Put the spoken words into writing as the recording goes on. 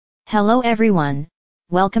Hello everyone,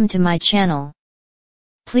 welcome to my channel.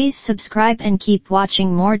 Please subscribe and keep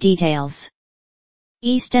watching more details.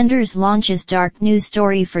 EastEnders launches dark news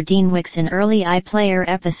story for Dean Wicks in early iPlayer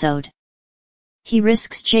episode. He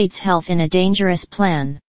risks Jade's health in a dangerous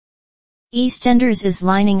plan. EastEnders is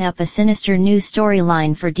lining up a sinister new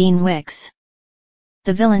storyline for Dean Wicks.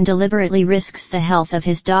 The villain deliberately risks the health of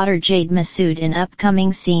his daughter Jade Masood in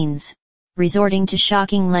upcoming scenes, resorting to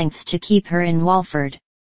shocking lengths to keep her in Walford.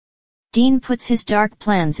 Dean puts his dark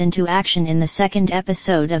plans into action in the second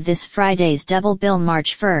episode of this Friday's double bill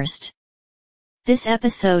March 1st. This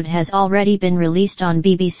episode has already been released on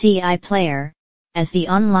BBC iPlayer, as the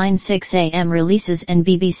online 6 a.m. releases and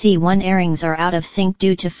BBC One airings are out of sync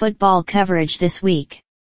due to football coverage this week.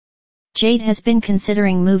 Jade has been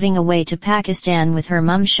considering moving away to Pakistan with her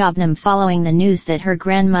mum Shabnam following the news that her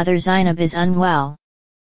grandmother Zainab is unwell.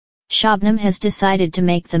 Shabnam has decided to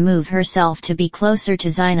make the move herself to be closer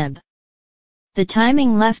to Zainab. The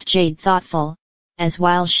timing left Jade thoughtful, as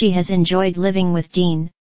while she has enjoyed living with Dean,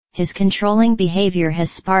 his controlling behavior has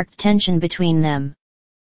sparked tension between them.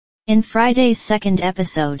 In Friday's second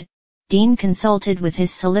episode, Dean consulted with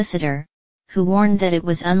his solicitor, who warned that it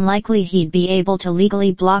was unlikely he'd be able to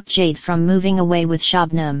legally block Jade from moving away with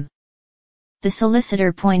Shabnam. The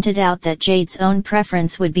solicitor pointed out that Jade's own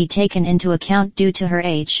preference would be taken into account due to her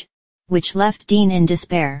age, which left Dean in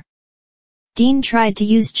despair. Dean tried to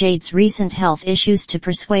use Jade's recent health issues to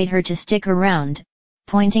persuade her to stick around,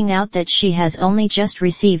 pointing out that she has only just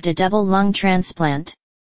received a double lung transplant.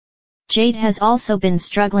 Jade has also been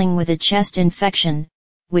struggling with a chest infection,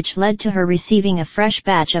 which led to her receiving a fresh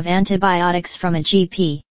batch of antibiotics from a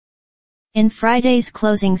GP. In Friday's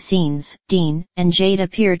closing scenes, Dean and Jade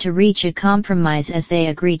appear to reach a compromise as they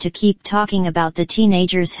agree to keep talking about the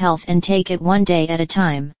teenager's health and take it one day at a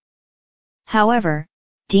time. However,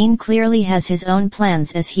 Dean clearly has his own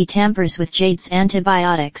plans as he tampers with Jade's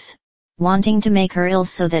antibiotics, wanting to make her ill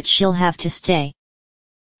so that she'll have to stay.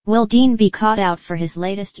 Will Dean be caught out for his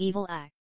latest evil act?